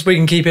as long as we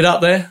can keep it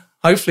up there,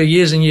 hopefully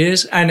years and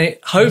years, and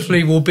it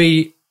hopefully will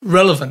be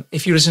relevant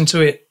if you listen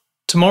to it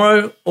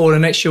tomorrow or the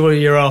next year or the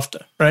year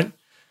after, right?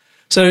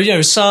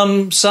 So,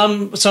 some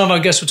of our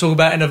guests will talk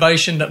about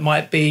innovation that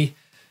might be,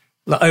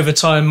 over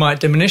time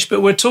might diminish,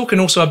 but we're talking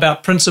also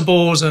about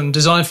principles and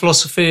design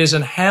philosophies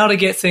and how to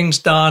get things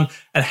done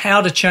and how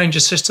to change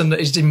a system that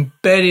is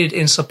embedded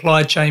in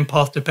supply chain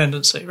path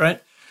dependency, right?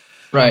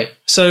 Right.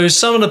 So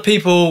some of the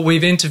people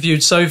we've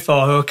interviewed so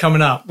far who are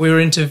coming up, we've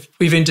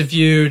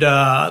interviewed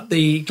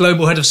the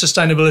global head of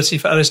sustainability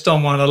for Ellis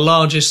Don, one of the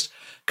largest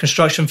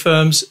construction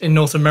firms in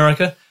North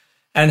America,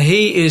 and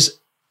he is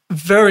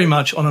very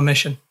much on a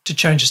mission to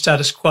change the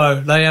status quo.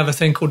 They have a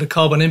thing called the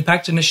Carbon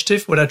Impact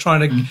Initiative, where they're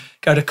trying to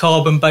go to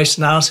carbon-based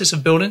analysis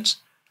of buildings.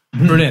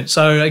 Brilliant.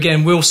 So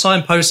again, we'll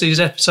signpost these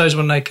episodes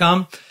when they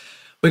come.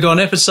 We got an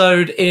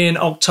episode in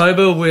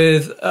October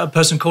with a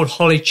person called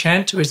Holly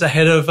Chant, who is the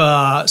head of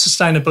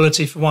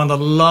sustainability for one of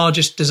the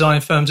largest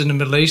design firms in the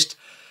Middle East.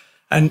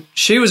 And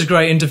she was a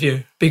great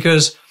interview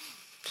because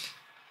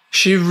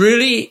she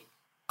really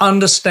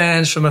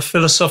understands from a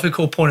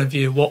philosophical point of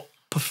view what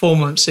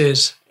performance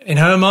is. In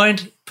her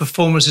mind,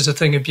 performance is a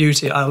thing of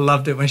beauty. I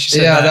loved it when she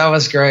said that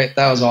was great.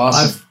 That was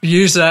awesome. I've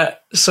used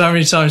that so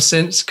many times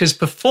since, because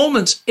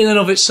performance in and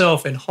of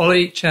itself, in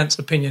Holly Chant's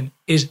opinion,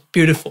 is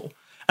beautiful.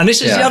 And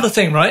this is the other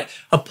thing, right?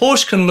 A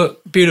Porsche can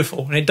look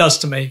beautiful, and it does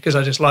to me because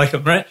I just like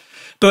them, right?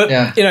 But,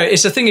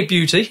 it's a thing of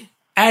beauty,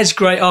 as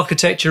great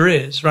architecture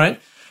is,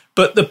 right?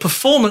 But the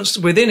performance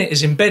within it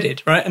is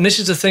embedded, right? And this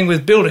is the thing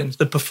with buildings.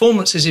 The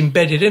performance is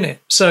embedded in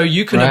it. So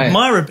you can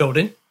admire a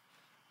building,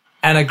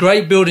 and a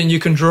great building, you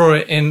can draw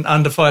it in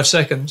under 5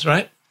 seconds,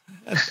 right?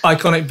 An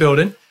iconic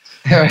building.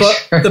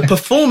 But the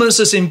performance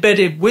that's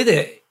embedded with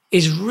it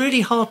is really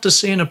hard to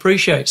see and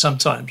appreciate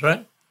sometimes,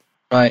 right?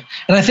 Right.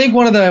 And I think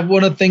one of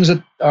the things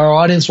that our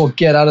audience will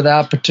get out of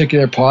that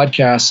particular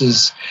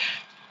podcast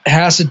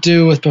has to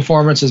do with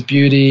performance as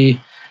beauty,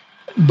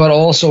 but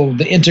also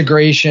the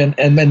integration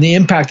and the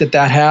impact that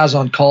has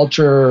on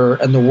culture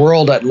and the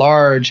world at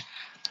large.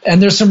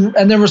 And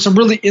there were some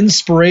really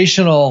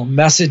inspirational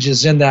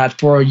messages in that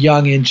for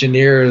young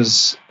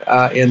engineers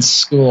in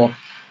school.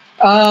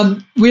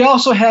 We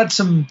also had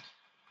some.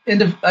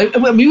 We've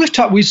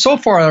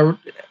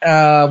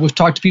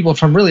talked to people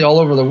from really all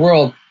over the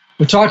world.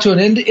 We talked to an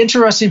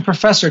interesting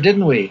professor,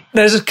 didn't we?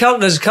 There's a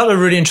couple of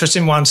really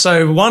interesting ones.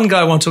 So one guy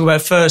I want to talk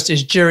about first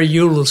is Jerry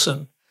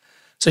Udelson.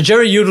 So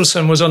Jerry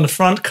Udelson was on the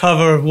front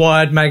cover of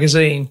Wired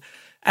magazine,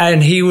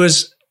 and he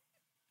was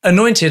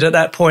anointed at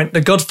that point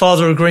the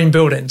godfather of green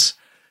buildings.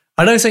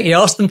 I don't think he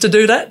asked them to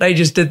do that. They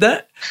just did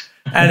that.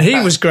 And he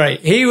was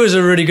great. He was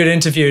a really good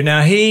interview.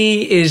 Now,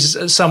 he is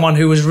someone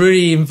who was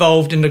really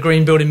involved in the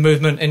green building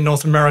movement in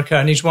North America,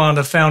 and he's one of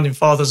the founding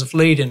fathers of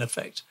LEED, in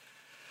effect.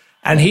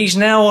 And he's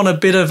now on a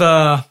bit of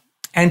a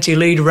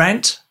anti-LEED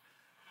rant,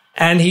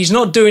 and he's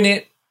not doing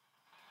it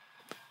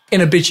in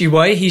a bitchy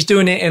way. He's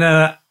doing it in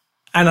a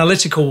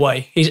analytical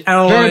way. He's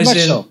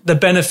analyzing the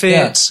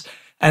benefits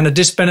and the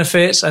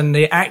disbenefits and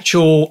the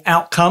actual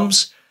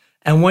outcomes.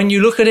 And when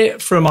you look at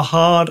it from a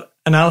hard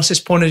analysis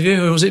point of view,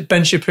 who was it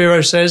Ben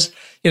Shapiro says,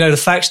 the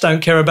facts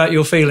don't care about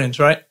your feelings,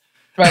 right?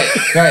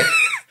 Right.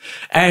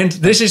 And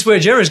this is where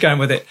Jerry's going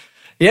with it.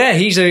 Yeah,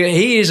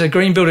 he is a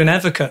green building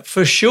advocate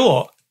for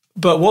sure.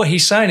 But what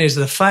he's saying is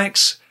the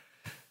facts,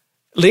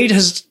 LEED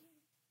has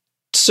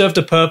served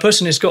a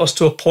purpose and it's got us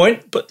to a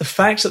point, but the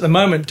facts at the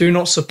moment do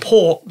not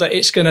support that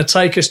it's going to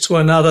take us to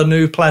another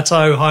new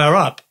plateau higher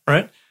up,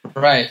 right?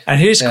 Right. And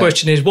his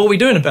question is, what are we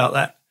doing about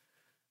that?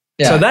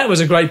 Yeah. So that was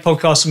a great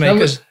podcast for me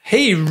because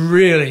he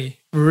really,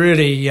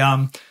 really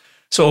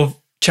sort of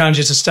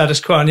challenges the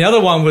status quo. And the other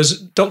one was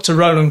Dr.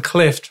 Roland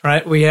Clift,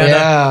 right? We have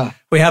a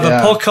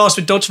podcast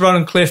with Dr.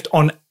 Roland Clift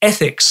on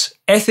ethics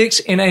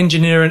in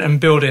engineering and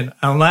building.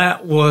 And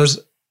that was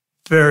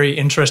very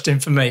interesting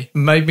for me. It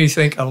made me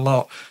think a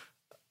lot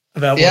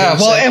about what he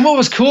was saying. And what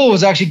was cool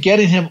was actually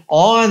getting him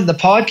on the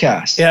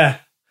podcast. Yeah.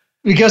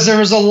 Because there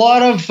was a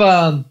lot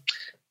of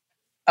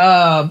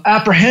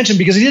apprehension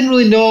because he didn't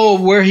really know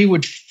where he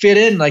would fit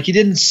in. Like he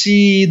didn't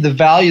see the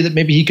value that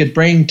maybe he could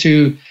bring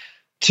to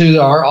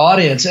our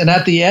audience. And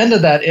at the end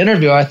of that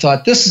interview, I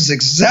thought this is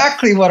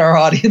exactly what our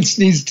audience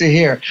needs to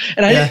hear.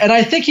 And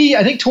I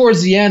think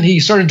towards the end he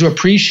started to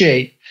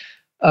appreciate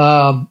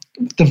the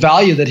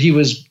value that he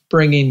was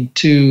bringing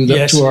to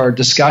our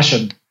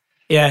discussion.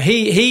 Yeah,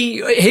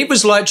 he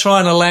was like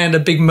trying to land a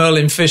big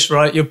Merlin fish,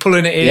 right? You're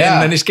pulling it in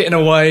and it's getting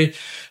away.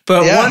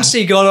 But once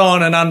he got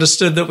on and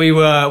understood that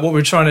what we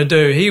were trying to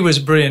do, he was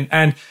brilliant.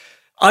 And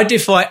I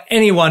defy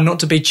anyone not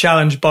to be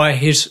challenged by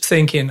his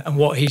thinking and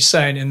what he's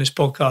saying in this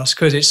podcast,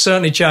 because it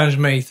certainly challenged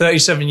me.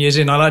 37 years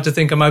in, I like to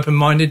think I'm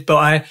open-minded,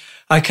 but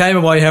I came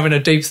away having a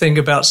deep think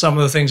about some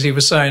of the things he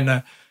was saying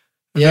there.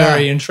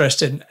 Very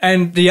interesting.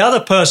 And the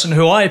other person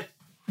who I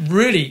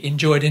really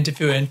enjoyed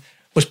interviewing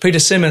was Peter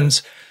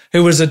Simmons,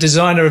 who was a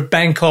designer of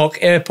Bangkok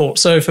Airport.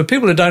 So for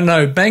people who don't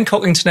know,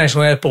 Bangkok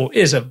International Airport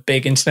is a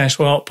big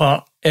international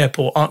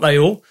airport, aren't they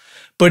all?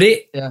 But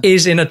it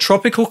is in a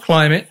tropical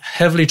climate,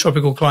 heavily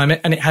tropical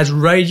climate, and it has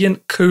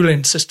radiant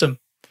cooling system.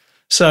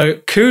 So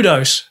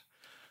kudos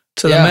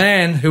to the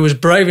man who was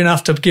brave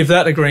enough to give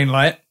that a green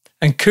light,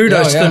 and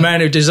kudos to the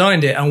man who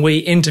designed it. And we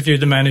interviewed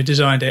the man who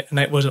designed it, and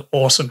it was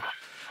awesome.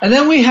 And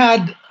then we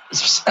had,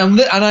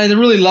 and I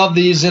really love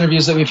these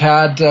interviews that we've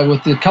had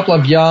with a couple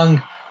of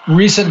young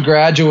recent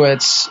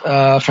graduates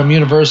from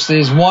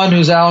universities. One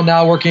who's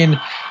now working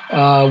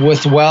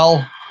with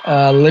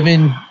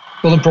Living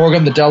Building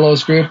Program, the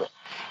Delos Group,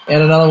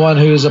 and another one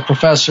who's a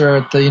professor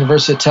at the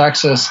University of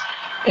Texas.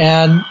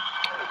 And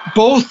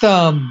both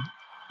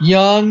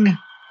young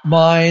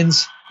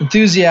minds,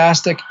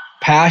 enthusiastic,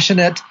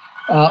 passionate,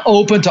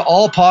 open to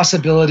all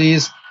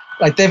possibilities.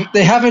 Like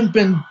they haven't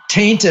been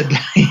tainted.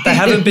 They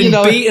haven't been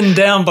beaten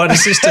down by the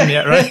system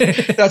yet,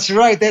 right? That's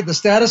right. The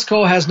status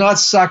quo has not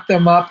sucked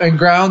them up and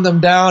ground them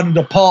down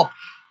into pulp.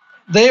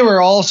 They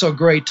were also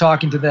great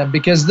talking to them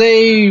because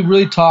they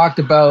really talked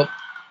about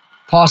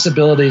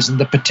possibilities and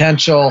the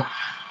potential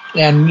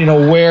and,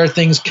 where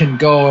things can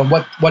go and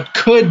what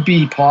could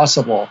be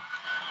possible.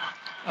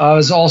 I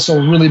was also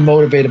really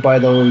motivated by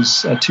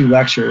those two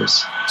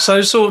lectures.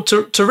 So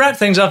to wrap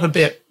things up a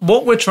bit,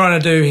 what we're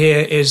trying to do here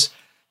is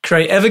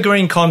create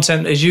evergreen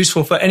content that is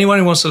useful for anyone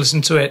who wants to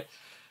listen to it.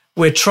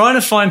 We're trying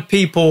to find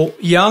people,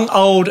 young,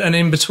 old, and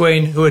in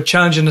between, who are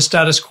challenging the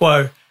status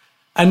quo,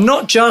 and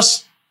not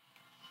just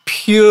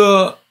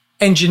pure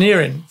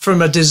engineering,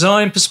 from a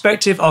design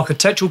perspective,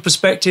 architectural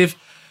perspective,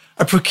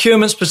 a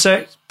procurement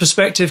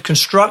perspective,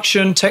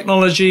 construction,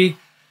 technology,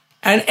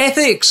 and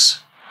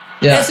ethics.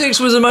 Yeah. Ethics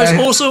was the most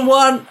awesome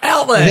one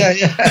out there.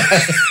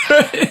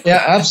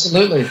 Yeah,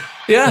 absolutely.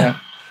 Yeah.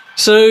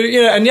 So,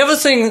 and the other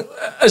thing,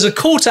 as a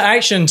call to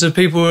action to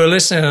people who are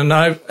listening, and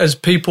as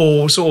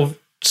people sort of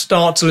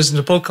start to listen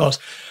to podcasts,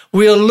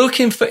 we are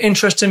looking for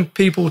interesting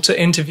people to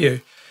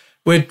interview.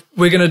 We're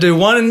going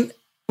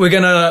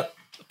to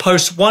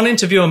post one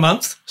interview a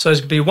month. So there's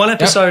going to be one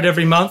episode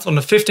every month on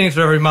the 15th of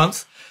every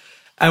month.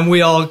 And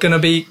we are going to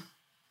be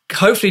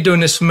hopefully doing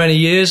this for many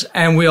years.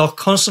 And we are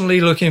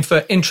constantly looking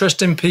for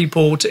interesting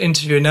people to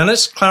interview. Now,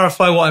 let's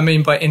clarify what I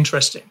mean by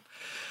interesting.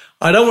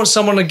 I don't want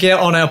someone to get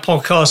on our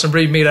podcast and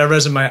read me their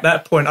resume. At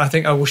that point, I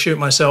think I will shoot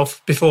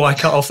myself before I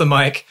cut off the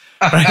mic.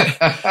 Right?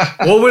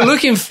 What we're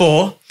looking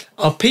for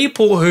are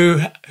people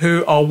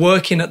who are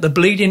working at the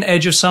bleeding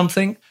edge of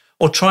something,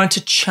 or trying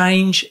to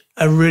change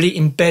a really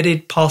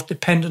embedded,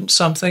 path-dependent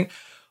something,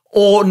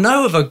 or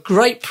know of a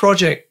great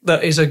project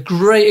that is a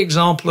great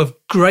example of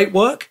great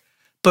work,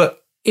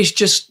 but it's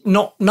just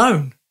not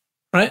known.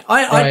 Right?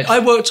 I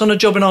worked on a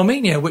job in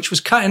Armenia, which was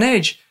cutting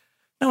edge.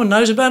 No one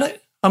knows about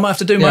it. I might have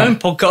to do my own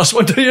podcast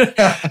one day.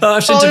 I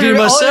have to interview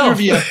myself. I'll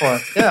interview you for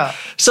it. Yeah.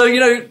 So,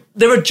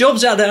 there are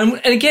jobs out there.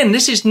 And again,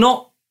 this is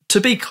not, to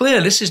be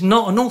clear, this is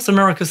not a North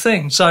America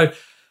thing. So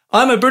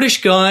I'm a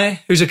British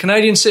guy who's a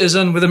Canadian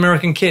citizen with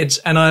American kids,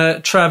 and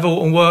I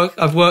travel and work.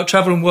 I've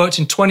traveled and worked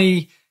in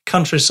 20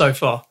 countries so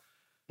far.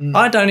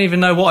 I don't even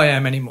know what I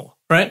am anymore,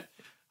 right?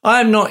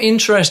 I'm not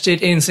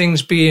interested in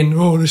things being,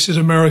 this is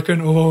American,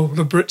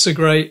 the Brits are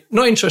great.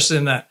 Not interested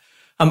in that.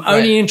 I'm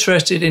only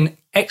interested in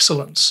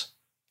excellence.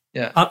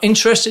 Yeah. I'm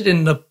interested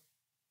in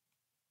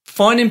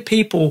finding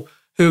people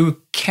who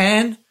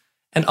can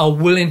and are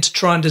willing to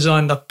try and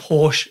design the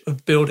Porsche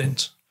of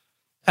buildings.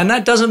 And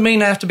that doesn't mean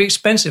they have to be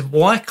expensive.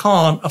 Why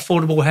can't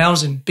affordable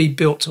housing be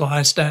built to a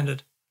high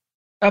standard?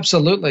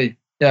 Absolutely.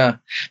 Yeah.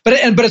 But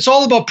it's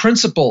all about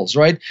principles,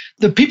 right?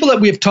 The people that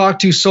we've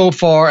talked to so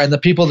far and the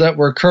people that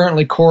we're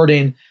currently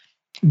courting,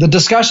 the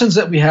discussions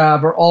that we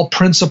have are all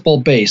principle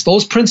based.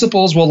 Those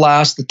principles will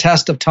last the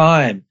test of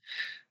time.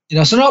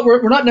 So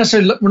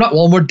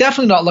we're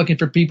definitely not looking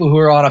for people who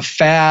are on a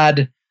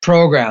fad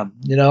program.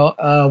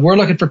 We're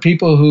looking for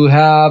people who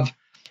have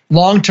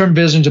long-term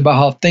visions about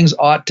how things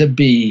ought to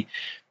be.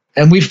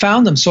 And we've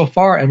found them so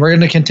far, and we're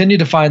going to continue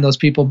to find those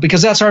people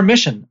because that's our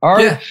mission.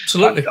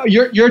 Absolutely.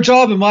 Your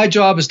job and my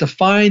job is to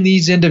find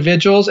these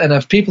individuals. And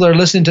if people are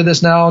listening to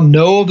this now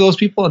know of those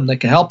people and they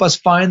can help us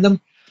find them,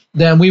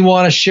 then we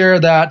want to share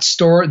that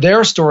story,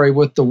 their story,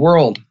 with the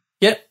world.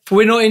 Yep.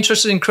 We're not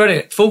interested in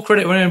credit. Full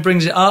credit when anyone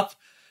brings it up.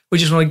 We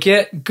just want to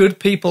get good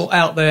people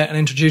out there and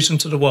introduce them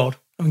to the world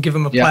and give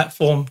them a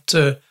platform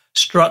to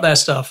strut their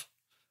stuff.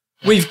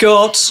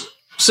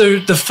 So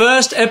the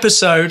first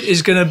episode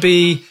is going to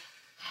be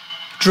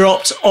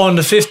dropped on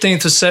the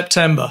 15th of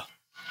September.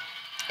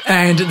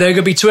 And there are going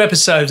to be 2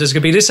 episodes. There's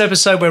going to be this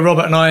episode where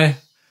Robert and I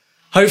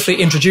hopefully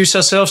introduce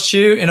ourselves to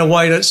you in a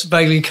way that's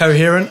vaguely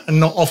coherent and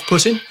not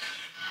off-putting.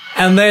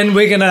 And then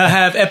we're going to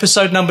have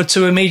episode number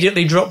 2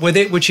 immediately drop with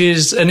it, which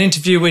is an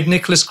interview with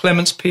Nicholas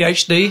Clements,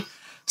 PhD.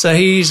 So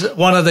he's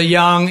one of the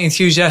young,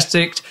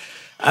 enthusiastic,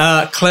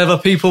 clever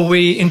people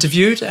we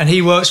interviewed, and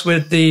he works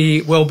with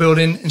the Well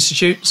Building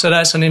Institute. So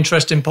that's an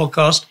interesting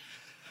podcast.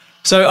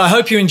 So I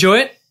hope you enjoy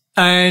it,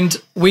 and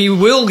we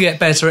will get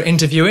better at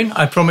interviewing,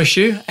 I promise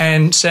you,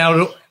 and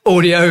sound,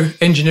 audio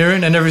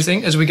engineering and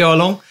everything as we go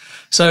along.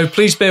 So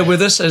please bear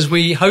with us as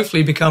we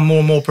hopefully become more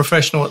and more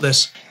professional at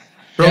this.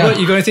 Robert,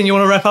 you got anything you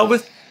want to wrap up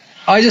with?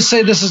 I just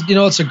say this is,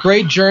 it's a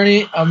great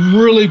journey. I'm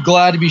really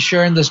glad to be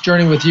sharing this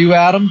journey with you,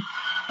 Adam.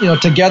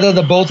 Together,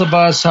 the both of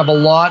us have a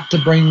lot to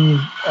bring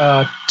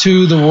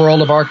to the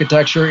world of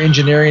architecture,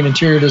 engineering,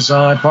 interior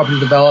design,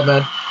 property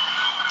development.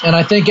 And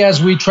I think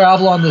as we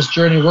travel on this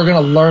journey, we're going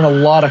to learn a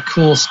lot of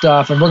cool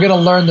stuff. And we're going to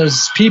learn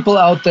there's people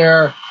out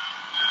there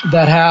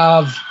that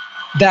have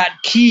that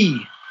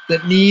key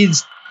that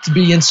needs to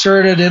be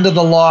inserted into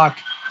the lock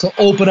to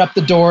open up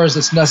the doors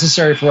that's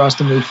necessary for us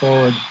to move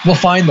forward. We'll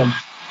find them.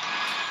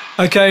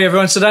 Okay,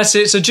 everyone. So that's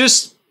it. So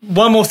just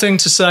one more thing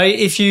to say.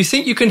 If you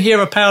think you can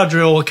hear a power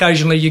drill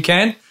occasionally, you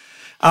can.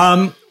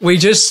 We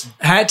just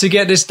had to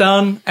get this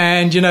done.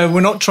 And,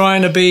 we're not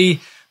trying to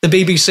be the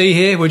BBC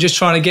here. We're just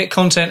trying to get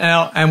content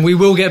out, and we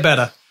will get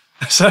better.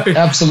 So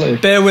absolutely,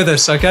 bear with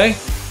us, okay?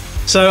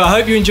 So I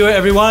hope you enjoy it,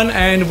 everyone,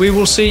 and we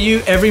will see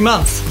you every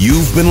month.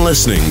 You've been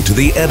listening to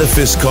the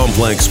Edifice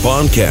Complex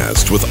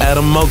podcast with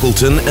Adam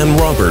Muggleton and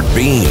Robert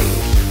Bean.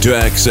 To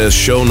access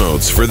show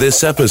notes for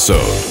this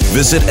episode,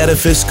 visit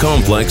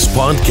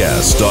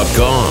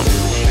edificecomplexpodcast.com.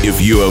 If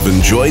you have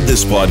enjoyed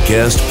this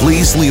podcast,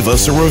 please leave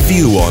us a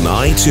review on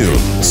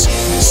iTunes.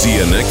 See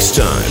you next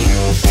time.